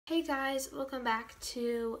Hey guys, welcome back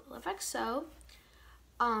to LiveXO.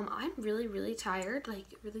 I'm really tired,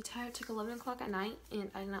 really tired. It took 11 o'clock at night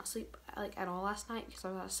and I did not sleep at all last night because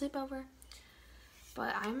I was at a sleepover.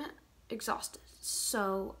 But I'm exhausted.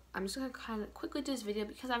 So I'm just gonna kind of quickly do this video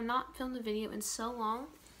because I've not filmed a video in so long.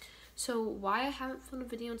 So why I haven't filmed a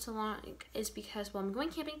video in so long is because, well, I'm going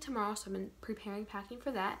camping tomorrow, so I've been preparing, packing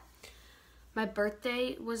for that. My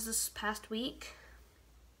birthday was this past week.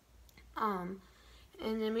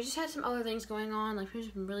 And then we just had some other things going on. Like, we've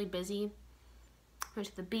just been really busy. Went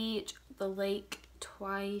to the beach, the lake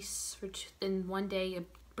twice in one day, a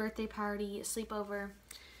birthday party, a sleepover.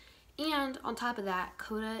 And on top of that,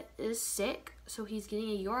 Koda is sick, so he's getting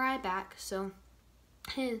a URI back. So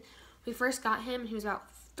we first got him, he was about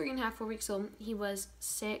 3.5, 4 weeks old. He was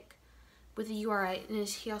sick with a URI, and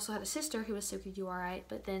he also had a sister who was sick with URI,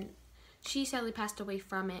 but then she sadly passed away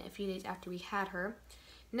from it a few days after we had her.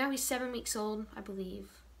 Now he's 7 weeks old, I believe.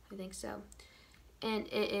 I think so. And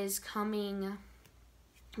it is coming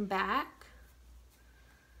back,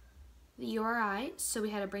 the URI. So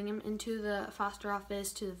we had to bring him into the foster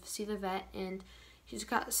office to see the vet. And he's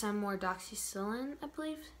got some more doxycycline, I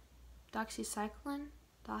believe. Doxycycline?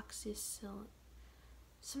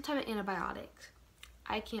 Some type of antibiotic.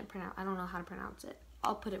 I can't pronounce. I don't know how to pronounce it.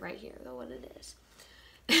 I'll put it right here, though, what it is.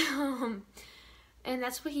 And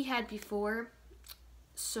that's what he had before.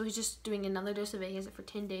 So he's just doing another dose of it. He has it for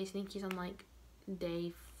 10 days. I think he's on like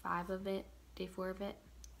day 5 of it, day 4 of it.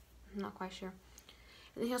 I'm not quite sure.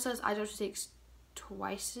 And then he also has eye drops he takes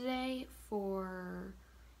twice a day for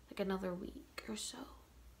like another week or so.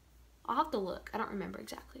 I'll have to look. I don't remember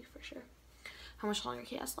exactly for sure how much longer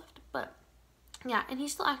he has left. But yeah, and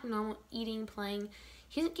he's still acting normal, eating, playing.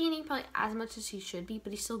 He isn't gaining probably as much as he should be,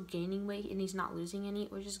 but he's still gaining weight and he's not losing any,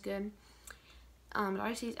 which is good. But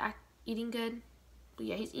obviously he's eating good. But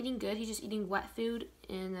yeah, he's eating good. He's just eating wet food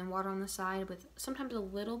and then water on the side with sometimes a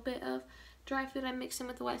little bit of dry food I mix in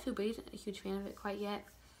with the wet food, but he's not a huge fan of it quite yet.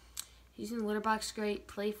 He's using the litter box great,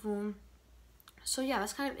 playful. So yeah,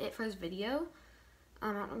 that's kind of it for this video.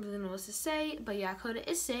 I don't really know what to say, but yeah, Koda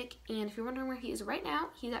is sick, and if you're wondering where he is right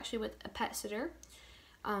now, he's actually with a pet sitter.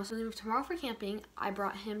 So we leave tomorrow for camping. I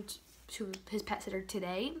brought him to his pet sitter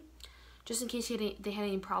today, just in case they had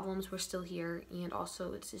any problems. We're still here, and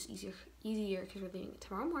also it's just easier because we're leaving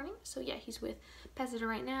tomorrow morning. So yeah, he's with pet sitter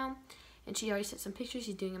right now, and she already sent some pictures.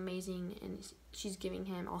 He's doing amazing, and she's giving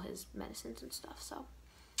him all his medicines and stuff. So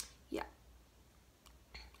yeah.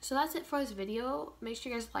 So that's it for this video. Make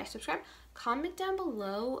sure you guys like, subscribe, comment down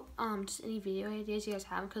below just any video ideas you guys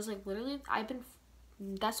have, because like literally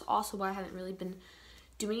that's also why I haven't really been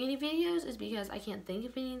doing any videos, is because I can't think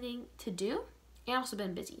of anything to do, and I've also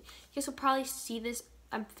been busy. You guys will probably see this.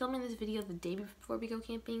 I'm filming this video the day before we go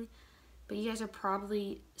camping, but you guys are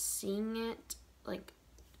probably seeing it like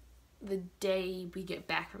the day we get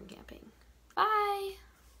back from camping. Bye!